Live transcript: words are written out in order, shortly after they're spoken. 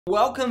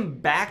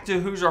Welcome back to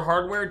Hoosier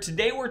Hardware.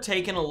 Today we're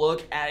taking a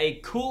look at a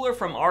cooler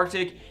from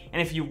Arctic,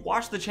 and if you've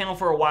watched the channel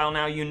for a while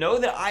now, you know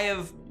that I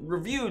have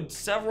reviewed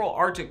several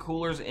Arctic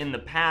coolers in the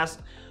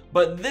past,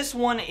 but this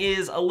one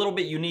is a little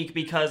bit unique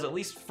because, at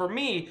least for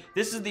me,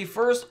 this is the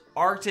first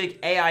Arctic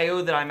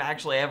AIO that I'm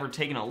actually ever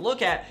taking a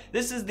look at.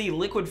 This is the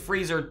Liquid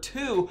Freezer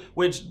II,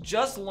 which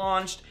just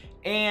launched,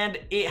 and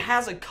it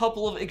has a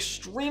couple of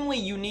extremely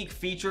unique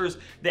features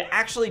that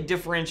actually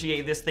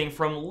differentiate this thing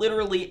from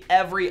literally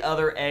every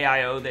other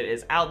AIO that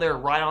is out there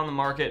right on the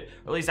market,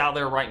 or at least out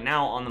there right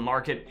now on the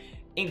market,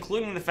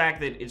 including the fact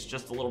that it's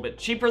just a little bit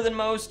cheaper than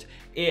most.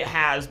 It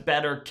has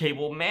better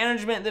cable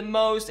management than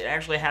most. It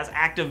actually has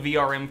active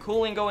VRM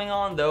cooling going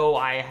on, though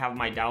I have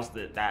my doubts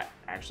that that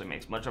actually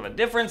makes much of a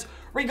difference.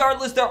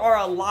 Regardless, there are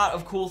a lot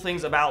of cool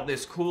things about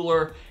this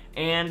cooler.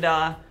 And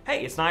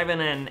hey, it's not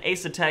even an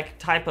Asetek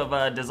type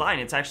of design.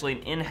 It's actually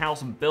an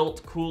in-house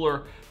built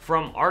cooler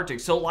from Arctic.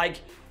 So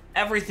like,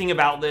 everything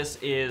about this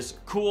is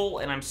cool,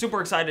 and I'm super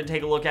excited to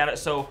take a look at it.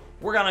 So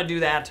we're gonna do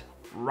that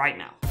right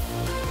now.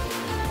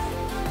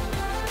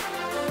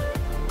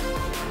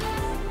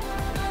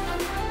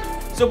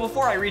 So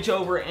before I reach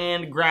over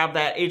and grab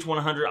that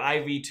H100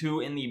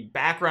 IV2 in the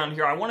background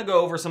here, I want to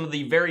go over some of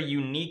the very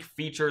unique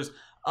features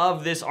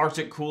of this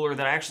Arctic cooler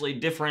that actually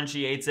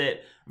differentiates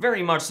it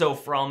very much so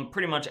from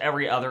pretty much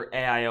every other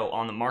AIO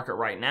on the market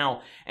right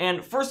now.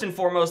 And first and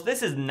foremost,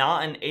 this is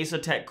not an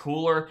Asetek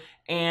cooler,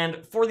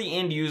 and for the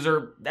end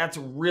user, that's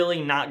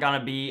really not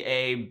gonna be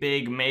a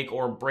big make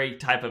or break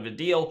type of a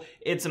deal.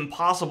 It's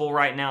impossible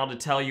right now to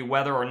tell you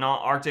whether or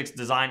not Arctic's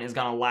design is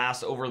gonna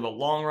last over the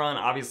long run.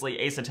 Obviously,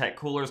 Asetek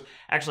coolers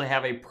actually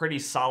have a pretty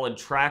solid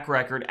track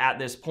record at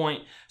this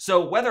point.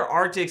 So whether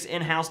Arctic's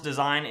in-house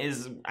design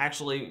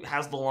actually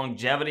has the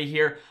longevity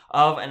here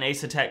of an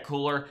Asetek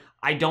cooler,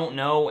 I don't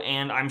know,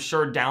 and I'm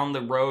sure down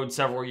the road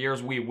several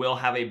years we will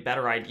have a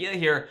better idea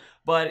here,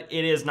 but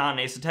it is not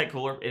an Asetek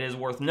cooler. It is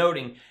worth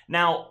noting.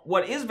 Now,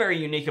 what is very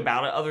unique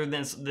about it, other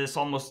than this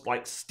almost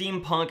like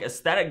steampunk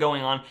aesthetic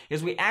going on,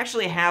 is we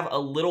actually have a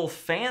little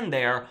fan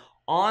there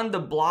on the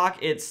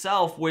block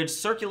itself, which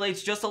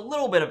circulates just a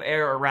little bit of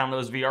air around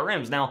those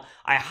VRMs. Now,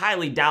 I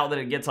highly doubt that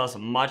it gets us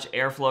much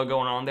airflow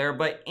going on there,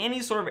 but any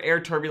sort of air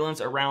turbulence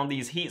around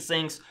these heat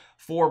sinks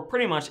for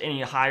pretty much any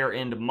higher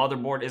end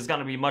motherboard is going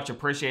to be much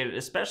appreciated,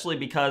 especially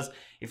because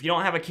if you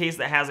don't have a case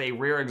that has a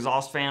rear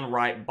exhaust fan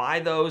right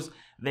by those,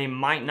 they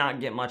might not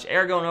get much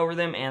air going over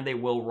them and they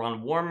will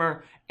run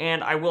warmer.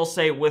 And I will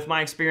say, with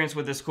my experience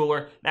with this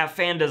cooler, that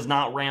fan does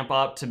not ramp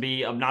up to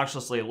be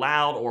obnoxiously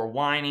loud or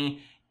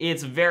whiny.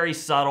 It's very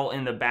subtle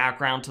in the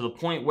background, to the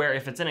point where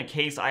if it's in a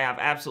case, I have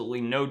absolutely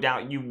no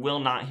doubt you will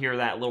not hear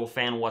that little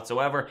fan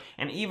whatsoever.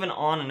 And even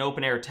on an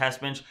open air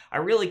test bench, I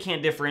really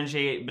can't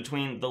differentiate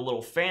between the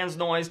little fan's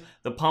noise,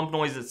 the pump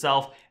noise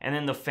itself, and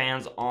then the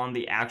fans on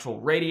the actual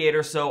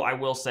radiator. So I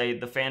will say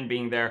the fan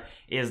being there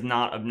is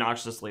not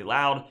obnoxiously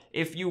loud.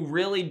 If you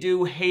really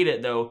do hate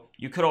it though,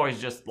 you could always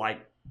just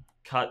like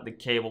cut the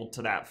cable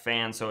to that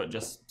fan so it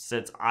just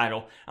sits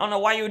idle. I don't know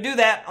why you would do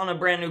that on a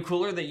brand new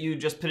cooler that you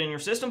just put in your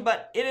system,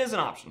 but it is an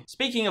option.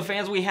 Speaking of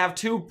fans, we have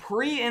two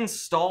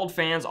pre-installed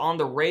fans on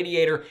the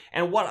radiator,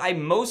 and what I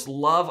most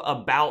love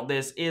about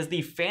this is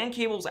the fan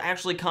cables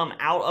actually come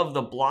out of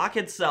the block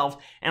itself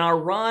and are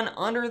run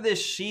under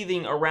this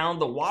sheathing around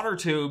the water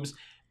tubes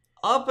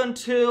up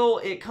until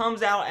it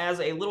comes out as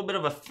a little bit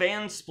of a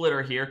fan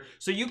splitter here.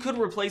 So you could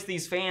replace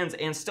these fans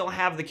and still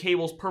have the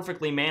cables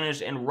perfectly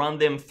managed and run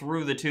them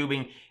through the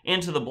tubing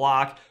into the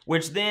block,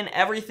 which then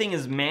everything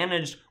is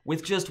managed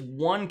with just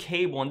one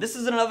cable. And this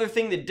is another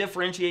thing that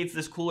differentiates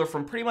this cooler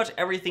from pretty much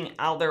everything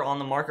out there on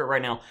the market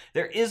right now.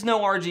 There is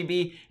no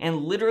RGB, and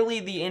literally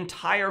the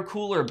entire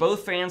cooler,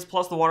 both fans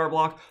plus the water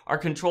block, are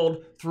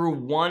controlled through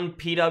one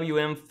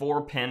PWM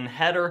 4-pin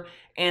header.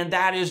 And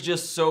that is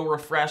just so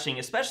refreshing,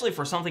 especially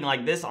for something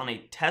like this on a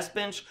test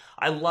bench.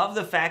 I love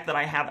the fact that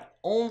I have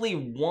only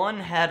one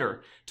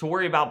header to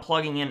worry about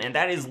plugging in, and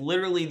that is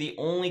literally the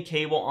only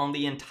cable on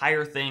the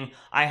entire thing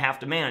I have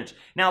to manage.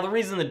 Now, the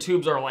reason the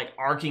tubes are like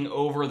arcing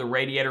over the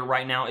radiator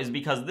right now is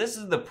because this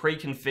is the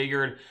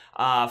pre-configured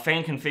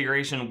fan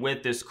configuration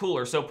with this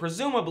cooler. So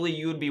presumably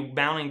you would be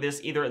mounting this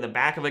either at the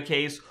back of a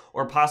case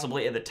or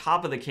possibly at the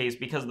top of the case,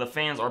 because the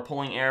fans are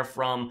pulling air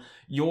from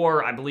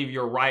your, I believe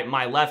your right,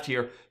 my left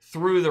here,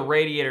 through the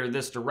radiator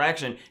this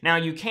direction. Now,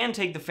 you can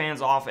take the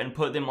fans off and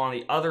put them on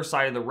the other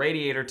side of the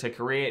radiator to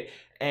create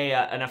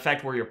an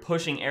effect where you're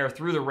pushing air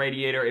through the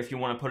radiator if you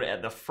want to put it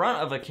at the front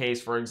of a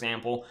case, for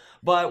example.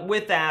 But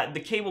with that,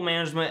 the cable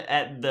management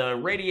at the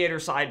radiator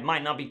side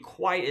might not be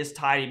quite as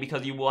tidy,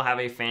 because you will have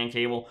a fan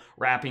cable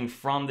wrapping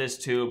from this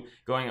tube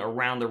going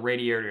around the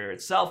radiator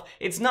itself.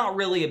 It's not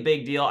really a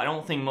big deal. I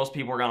don't think most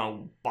people are going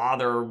to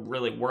bother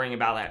really worrying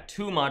about that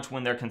too much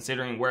when they're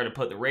considering where to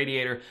put the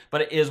radiator,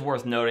 but it is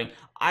worth noting.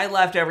 I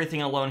left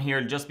everything alone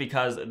here just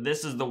because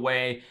this is the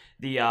way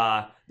the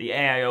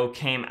AIO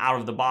came out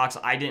of the box.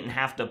 I didn't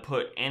have to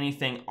put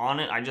anything on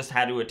it. I just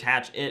had to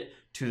attach it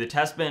to the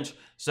test bench.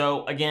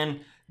 So again,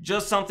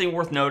 Just something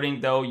worth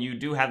noting, though, you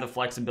do have the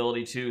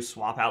flexibility to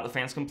swap out the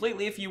fans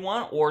completely if you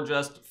want, or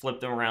just flip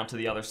them around to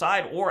the other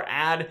side, or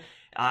add,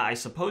 I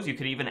suppose you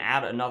could even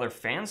add another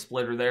fan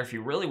splitter there if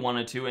you really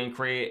wanted to and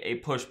create a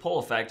push-pull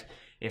effect,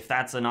 if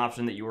that's an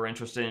option that you were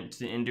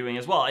interested in doing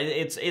as well.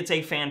 It's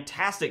a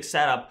fantastic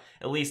setup,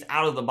 at least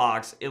out of the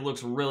box. It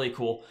looks really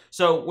cool.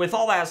 So with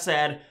all that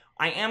said,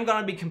 I am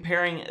going to be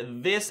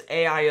comparing this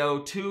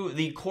AIO to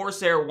the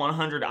Corsair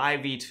 100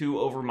 IV2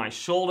 over my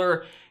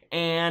shoulder,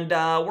 and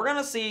we're going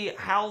to see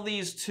how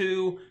these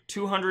two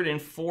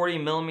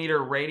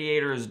 240mm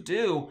radiators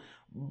do,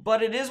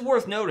 but it is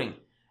worth noting,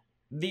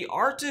 the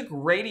Arctic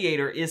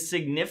radiator is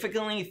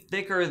significantly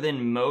thicker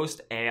than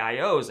most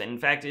AIOs. In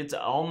fact, it's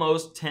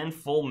almost 10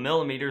 full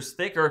millimeters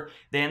thicker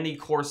than the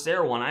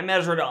Corsair one. I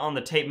measured it on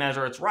the tape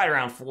measure. It's right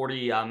around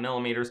 40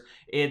 millimeters.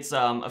 It's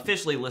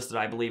officially listed,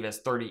 I believe, as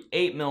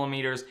 38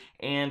 millimeters,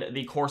 and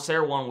the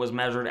Corsair one was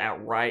measured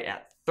at right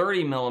at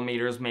 30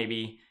 millimeters,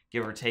 maybe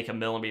give or take a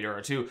millimeter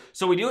or two.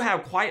 So we do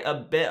have quite a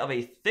bit of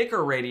a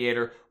thicker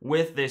radiator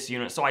with this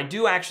unit. So I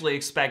do actually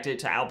expect it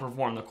to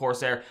outperform the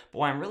Corsair, but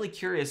what I'm really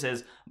curious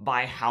is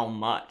by how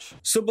much.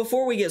 So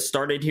before we get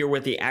started here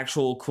with the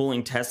actual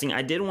cooling testing,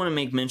 I did want to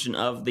make mention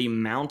of the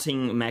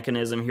mounting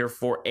mechanism here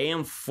for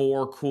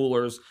AM4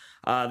 coolers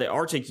that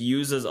Arctic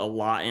uses a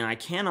lot, and I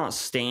cannot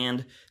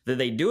stand that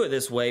they do it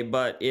this way,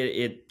 but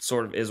it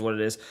sort of is what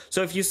it is.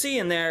 So if you see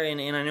in there,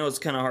 and I know it's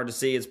kind of hard to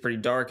see, it's pretty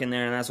dark in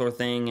there and that sort of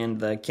thing, and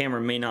the camera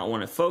may not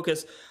want to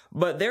focus,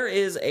 but there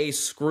is a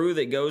screw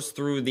that goes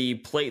through the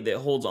plate that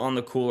holds on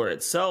the cooler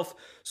itself.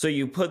 So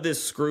you put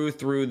this screw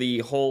through the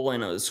hole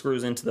and it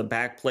screws into the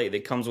back plate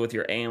that comes with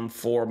your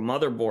AM4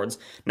 motherboards.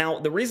 Now,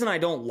 the reason I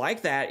don't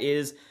like that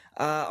is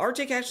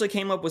Arctic actually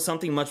came up with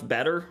something much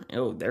better.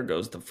 Oh, there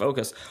goes the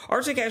focus.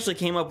 Arctic actually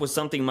came up with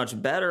something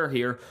much better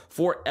here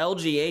for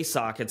LGA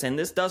sockets, and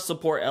this does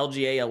support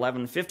LGA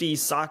 1150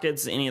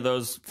 sockets, any of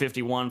those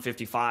 51,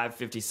 55,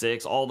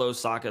 56, all those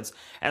sockets,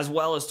 as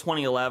well as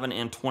 2011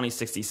 and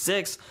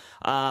 2066.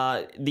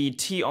 The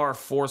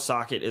TR4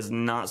 socket is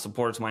not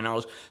supported to my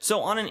knowledge.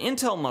 So on an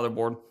Intel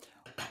motherboard,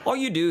 all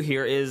you do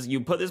here is you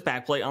put this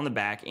backplate on the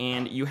back,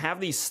 and you have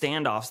these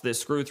standoffs that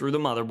screw through the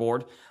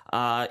motherboard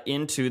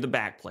into the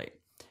backplate.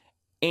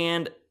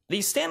 And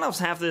these standoffs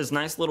have this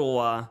nice little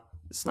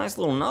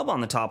nub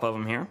on the top of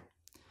them here,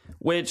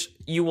 which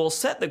you will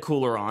set the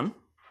cooler on.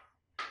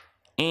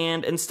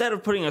 And instead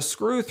of putting a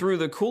screw through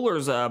the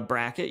cooler's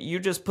bracket, you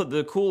just put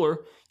the cooler,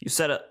 you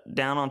set it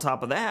down on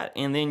top of that,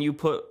 and then you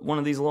put one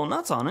of these little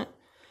nuts on it,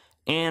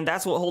 and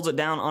that's what holds it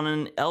down on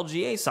an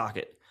LGA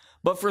socket.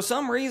 But for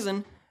some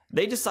reason,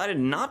 they decided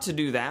not to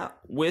do that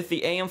with the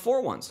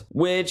AM4 ones,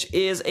 which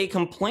is a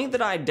complaint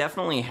that I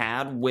definitely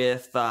had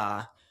with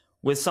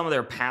some of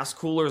their past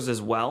coolers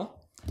as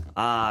well.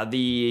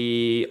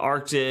 The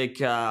Arctic,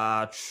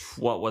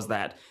 what was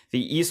that?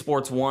 The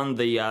Esports one,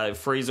 the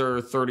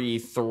Freezer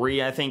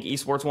 33, I think,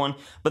 Esports one.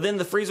 But then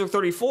the Freezer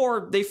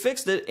 34, they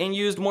fixed it and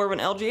used more of an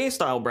LGA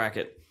style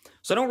bracket.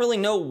 So I don't really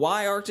know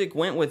why Arctic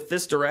went with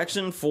this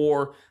direction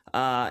for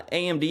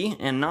AMD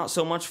and not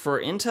so much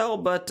for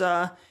Intel, but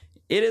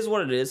it is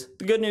what it is.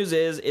 The good news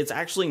is it's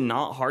actually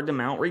not hard to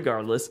mount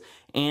regardless,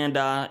 and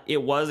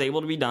it was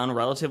able to be done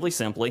relatively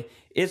simply.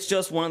 It's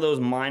just one of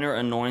those minor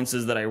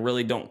annoyances that I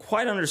really don't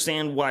quite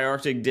understand why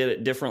Arctic did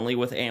it differently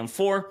with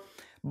AM4,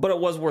 but it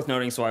was worth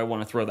noting, so I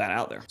want to throw that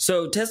out there.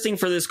 So testing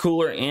for this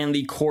cooler and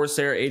the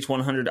Corsair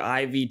H100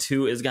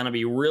 IV2 is going to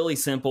be really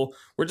simple.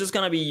 We're just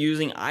going to be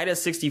using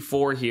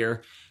IDA64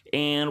 here,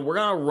 and we're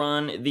going to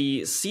run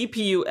the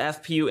CPU,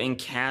 FPU, and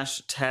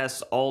cache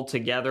tests all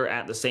together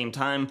at the same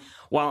time.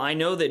 While I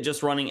know that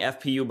just running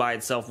FPU by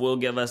itself will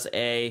give us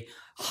a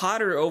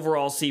hotter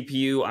overall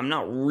CPU, I'm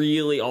not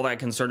really all that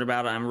concerned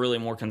about it. I'm really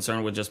more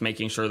concerned with just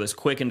making sure this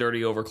quick and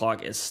dirty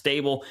overclock is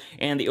stable.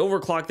 And the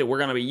overclock that we're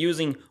going to be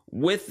using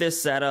with this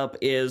setup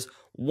is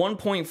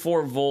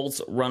 1.4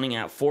 volts running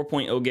at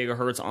 4.0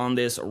 gigahertz on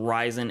this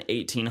Ryzen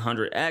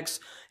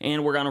 1800X,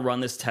 and we're going to run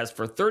this test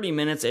for 30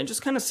 minutes and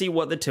just kind of see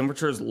what the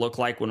temperatures look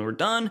like when we're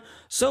done.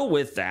 So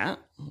with that,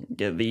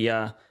 get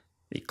the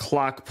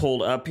clock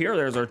pulled up here.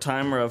 There's our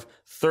timer of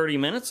 30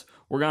 minutes.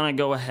 We're going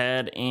to go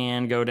ahead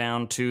and go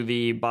down to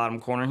the bottom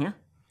corner here,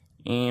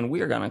 and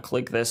we are going to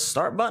click this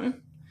start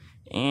button,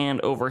 and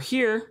over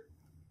here,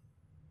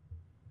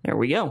 there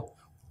we go.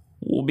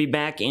 We'll be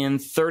back in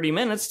 30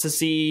 minutes to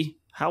see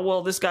how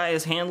well this guy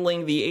is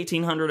handling the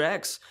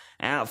 1800X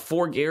at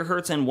 4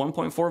 gigahertz and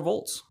 1.4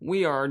 volts.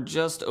 We are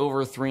just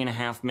over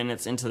 3.5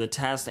 minutes into the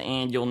test,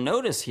 and you'll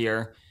notice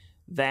here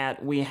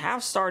that we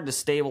have started to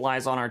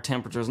stabilize on our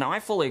temperatures. Now, I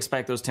fully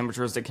expect those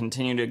temperatures to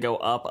continue to go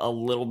up a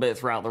little bit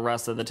throughout the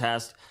rest of the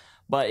test,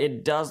 but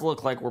it does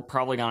look like we're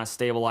probably going to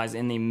stabilize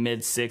in the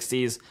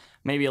mid-60s,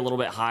 maybe a little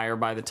bit higher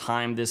by the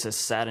time this is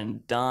said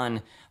and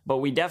done. But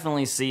we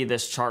definitely see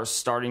this chart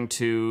starting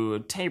to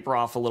taper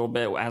off a little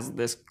bit as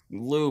this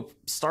loop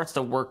starts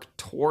to work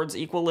towards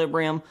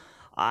equilibrium.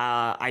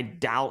 I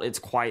doubt it's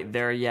quite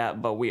there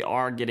yet, but we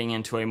are getting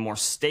into a more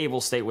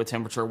stable state with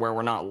temperature where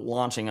we're not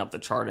launching up the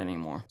chart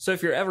anymore. So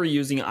if you're ever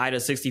using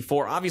IDA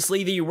 64,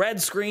 obviously the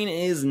red screen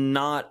is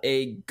not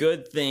a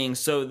good thing.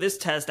 So this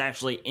test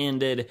actually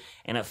ended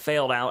and it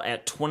failed out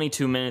at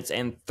 22 minutes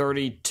and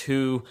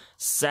 32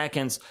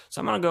 seconds.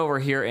 So I'm going to go over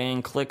here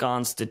and click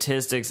on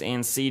statistics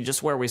and see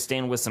just where we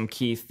stand with some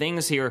key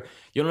things here.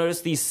 You'll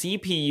notice the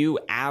CPU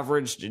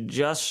averaged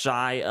just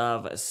shy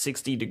of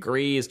 60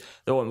 degrees,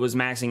 though it was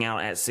maxing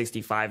out at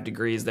 65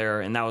 degrees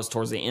there, and that was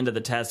towards the end of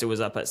the test. It was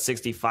up at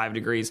 65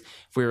 degrees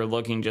if we were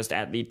looking just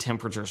at the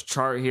temperatures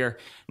chart here.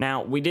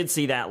 Now, we did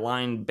see that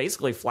line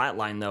basically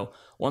flatline though.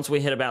 Once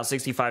we hit about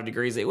 65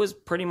 degrees, it was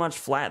pretty much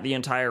flat the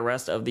entire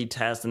rest of the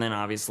test, and then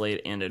obviously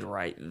it ended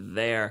right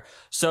there.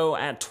 So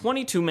at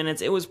 22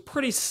 minutes, it was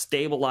pretty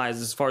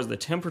stabilized as far as the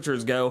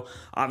temperatures go.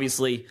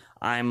 Obviously,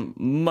 I'm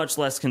much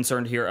less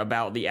concerned here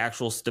about the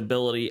actual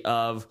stability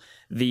of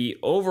the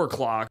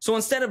overclock. So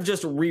instead of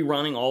just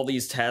rerunning all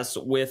these tests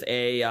with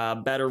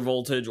a better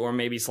voltage or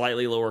maybe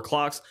slightly lower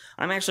clocks,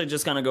 I'm actually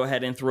just going to go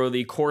ahead and throw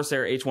the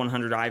Corsair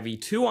H100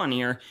 IV2 on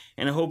here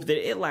and hope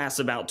that it lasts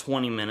about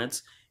 20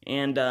 minutes.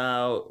 And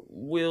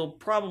we'll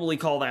probably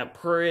call that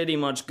pretty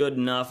much good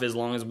enough as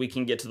long as we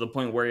can get to the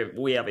point where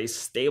we have a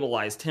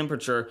stabilized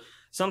temperature,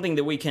 something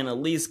that we can at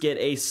least get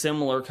a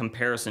similar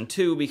comparison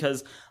to,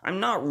 because I'm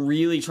not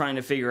really trying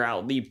to figure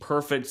out the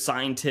perfect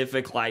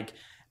scientific, like,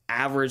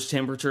 average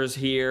temperatures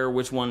here,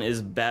 which one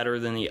is better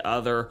than the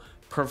other,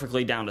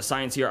 perfectly down to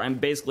science here. I'm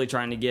basically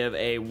trying to give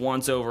a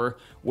once-over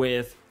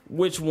with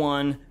which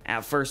one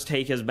at first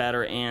take is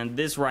better, and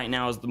this right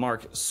now is the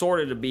mark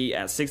sorted to be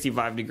at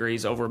 65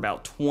 degrees over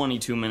about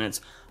 22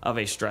 minutes of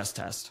a stress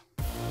test.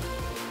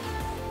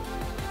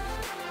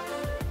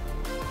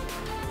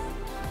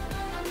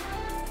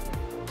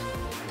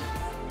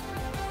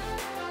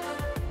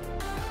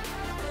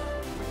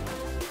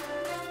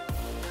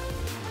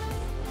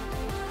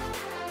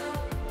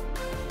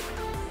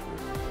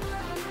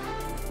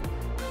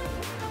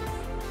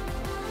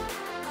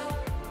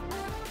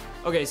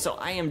 Okay, so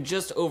I am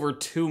just over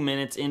 2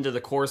 minutes into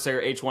the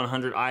Corsair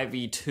H100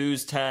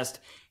 IV2's test,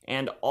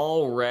 and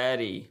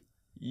already,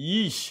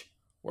 yeesh,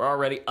 we're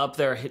already up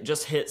there,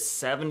 just hit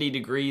 70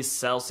 degrees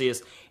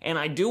Celsius. And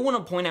I do want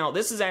to point out,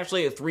 this is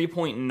actually at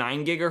 3.9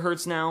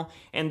 gigahertz now,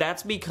 and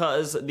that's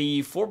because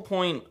the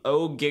 4.0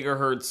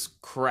 gigahertz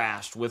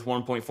crashed with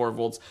 1.4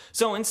 volts.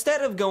 So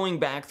instead of going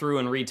back through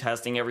and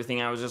retesting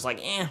everything, I was just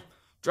like,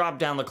 drop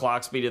down the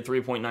clock speed to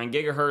 3.9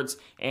 gigahertz,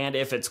 and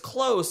if it's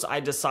close,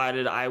 I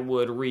decided I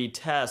would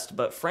retest.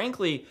 But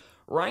frankly,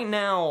 right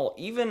now,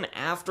 even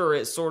after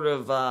it sort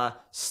of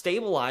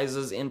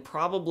stabilizes in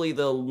probably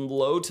the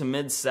low to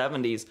mid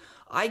 70s,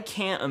 I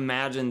can't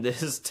imagine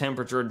this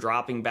temperature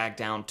dropping back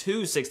down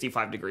to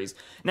 65 degrees.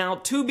 Now,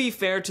 to be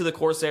fair to the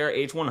Corsair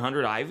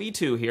H100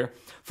 IV2 here,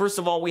 first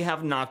of all, we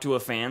have Noctua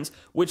fans,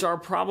 which are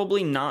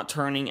probably not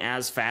turning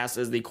as fast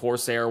as the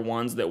Corsair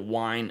ones that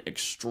whine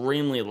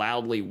extremely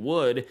loudly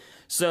would.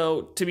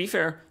 So, to be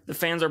fair, the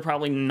fans are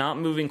probably not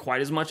moving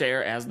quite as much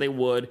air as they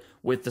would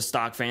with the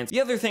stock fans. The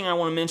other thing I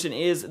want to mention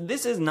is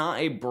this is not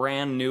a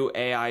brand new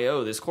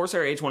AIO. This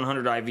Corsair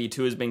H100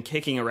 IV2 has been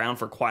kicking around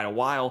for quite a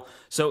while,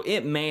 so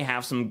it may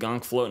have some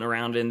gunk floating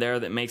around in there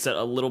that makes it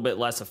a little bit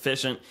less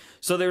efficient.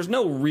 So there's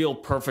no real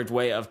perfect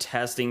way of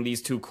testing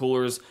these two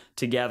coolers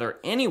together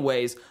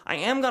anyways. I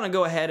am going to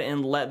go ahead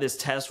and let this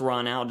test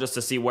run out just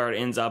to see where it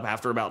ends up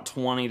after about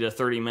 20 to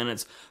 30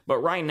 minutes. But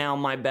right now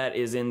my bet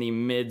is in the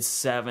mid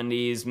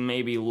 70s,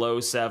 maybe low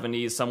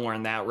 70s, somewhere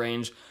in that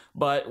range.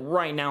 But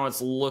right now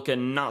it's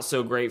looking not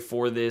so great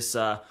for this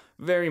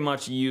very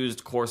much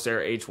used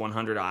Corsair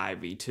H100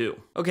 IV2.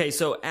 Okay,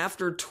 so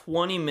after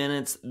 20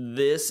 minutes,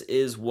 this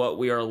is what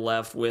we are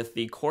left with.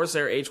 The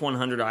Corsair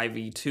H100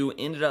 IV2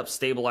 ended up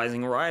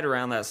stabilizing right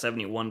around that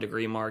 71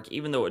 degree mark,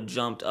 even though it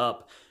jumped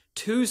up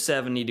to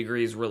 70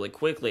 degrees really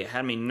quickly. It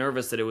had me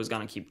nervous that it was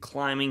going to keep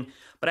climbing,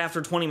 but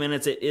after 20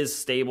 minutes, it is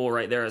stable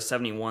right there at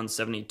 71,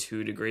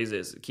 72 degrees.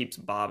 It keeps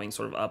bobbing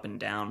sort of up and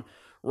down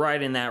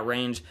right in that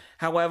range.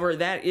 However,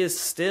 that is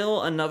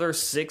still another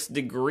 6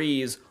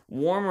 degrees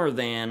warmer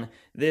than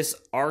this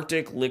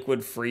Arctic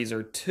Liquid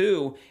Freezer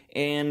 2,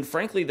 and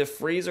frankly the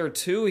Freezer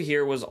 2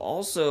 here was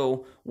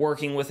also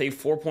working with a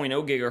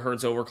 4.0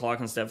 gigahertz overclock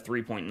instead of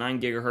 3.9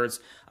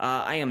 gigahertz.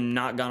 I am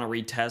not gonna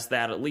retest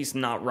that, at least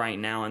not right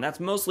now, and that's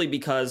mostly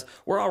because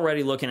we're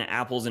already looking at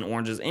apples and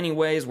oranges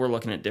anyways. We're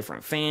looking at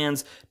different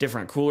fans,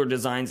 different cooler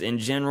designs in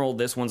general.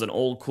 This one's an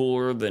old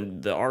cooler,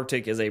 the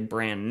Arctic is a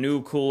brand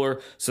new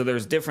cooler, so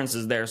there's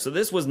differences there. So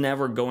this was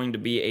never going to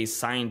be a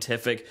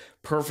scientific,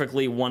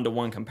 perfectly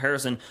one-to-one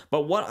comparison,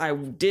 but what I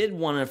did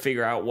want to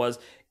figure out was,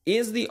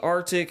 is the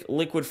Arctic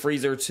Liquid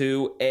Freezer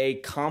 2 a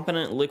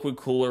competent liquid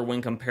cooler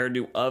when compared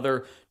to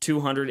other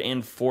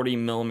 240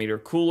 millimeter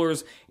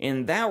coolers?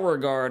 In that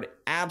regard,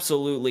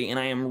 absolutely, and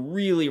I am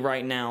really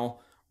right now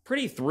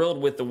pretty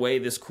thrilled with the way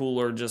this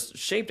cooler just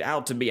shaped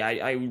out to be.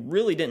 I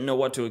really didn't know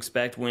what to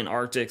expect when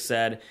Arctic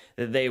said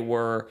that they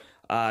were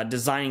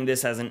designing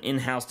this as an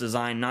in-house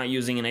design, not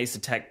using an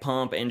Asetek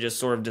pump, and just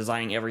sort of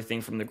designing everything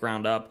from the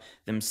ground up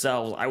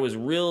themselves. I was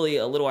really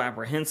a little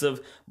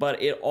apprehensive,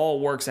 but it all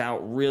works out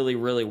really,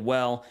 really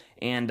well,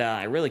 and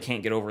I really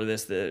can't get over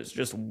this. There's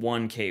just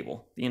one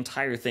cable. The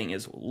entire thing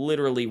is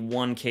literally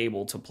one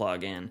cable to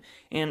plug in.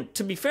 And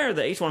to be fair,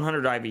 the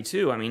H100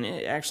 IV2, I mean,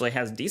 it actually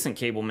has decent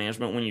cable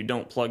management when you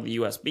don't plug the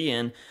USB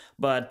in,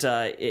 but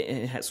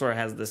it sort of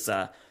has this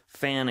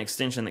fan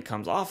extension that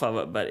comes off of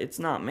it, but it's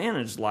not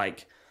managed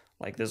like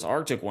this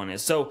Arctic one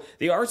is. So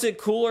the Arctic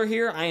cooler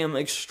here, I am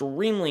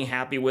extremely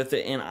happy with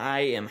it, and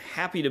I am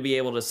happy to be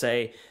able to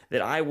say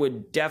that I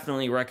would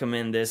definitely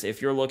recommend this if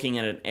you're looking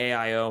at an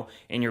AIO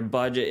and your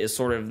budget is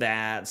sort of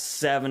that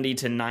 $70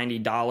 to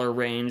 $90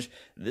 range.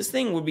 This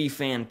thing would be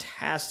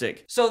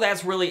fantastic. So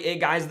that's really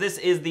it, guys. This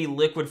is the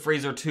Liquid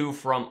Freezer II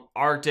from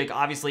Arctic.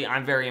 Obviously,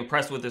 I'm very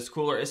impressed with this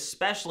cooler,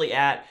 especially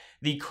at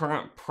the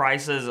current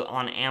prices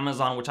on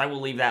Amazon, which I will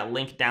leave that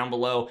link down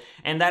below.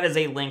 And that is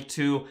a link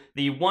to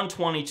the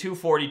 120,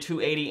 240,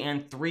 280,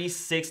 and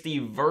 360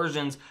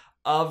 versions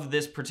of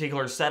this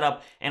particular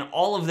setup. And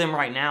all of them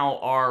right now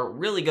are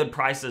really good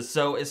prices.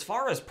 So as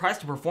far as price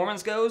to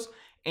performance goes,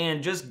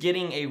 and just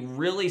getting a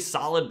really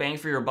solid bang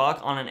for your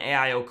buck on an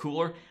AIO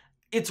cooler,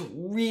 it's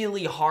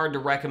really hard to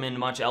recommend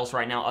much else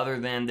right now other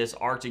than this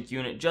Arctic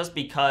unit, just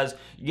because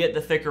you get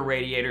the thicker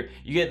radiator,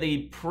 you get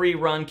the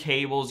pre-run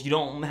cables, you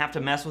don't have to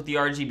mess with the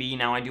RGB.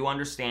 Now, I do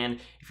understand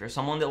if you're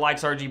someone that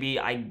likes RGB,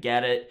 I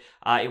get it.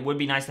 It would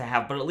be nice to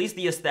have, but at least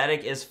the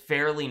aesthetic is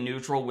fairly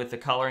neutral with the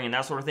coloring and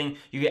that sort of thing.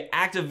 You get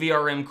active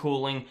VRM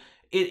cooling.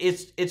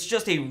 It's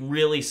just a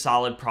really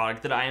solid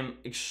product that I am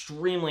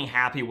extremely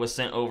happy was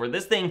sent over.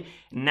 This thing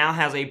now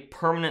has a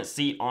permanent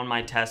seat on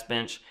my test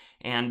bench,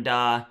 and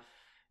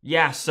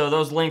yeah, so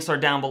those links are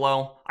down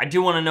below. I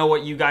do want to know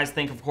what you guys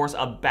think, of course,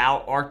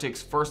 about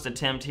Arctic's first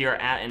attempt here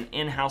at an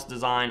in-house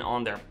design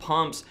on their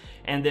pumps.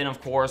 And then,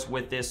 of course,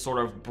 with this sort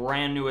of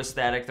brand new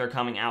aesthetic they're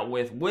coming out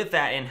with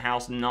that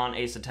in-house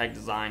non-Asetek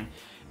design.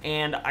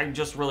 And I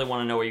just really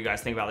want to know what you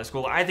guys think about this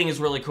cooler. I think it's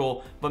really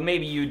cool, but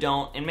maybe you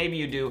don't, and maybe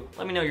you do.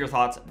 Let me know your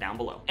thoughts down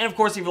below. And of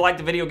course, if you liked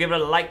the video, give it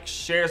a like,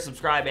 share,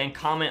 subscribe, and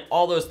comment.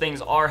 All those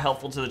things are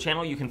helpful to the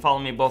channel. You can follow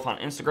me both on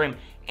Instagram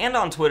and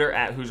on Twitter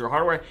at Hoosier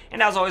Hardware.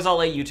 And as always, I'll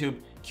let YouTube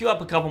queue up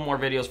a couple more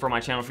videos for my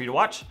channel for you to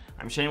watch.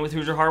 I'm Shane with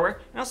Hoosier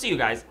Hardware, and I'll see you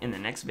guys in the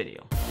next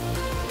video.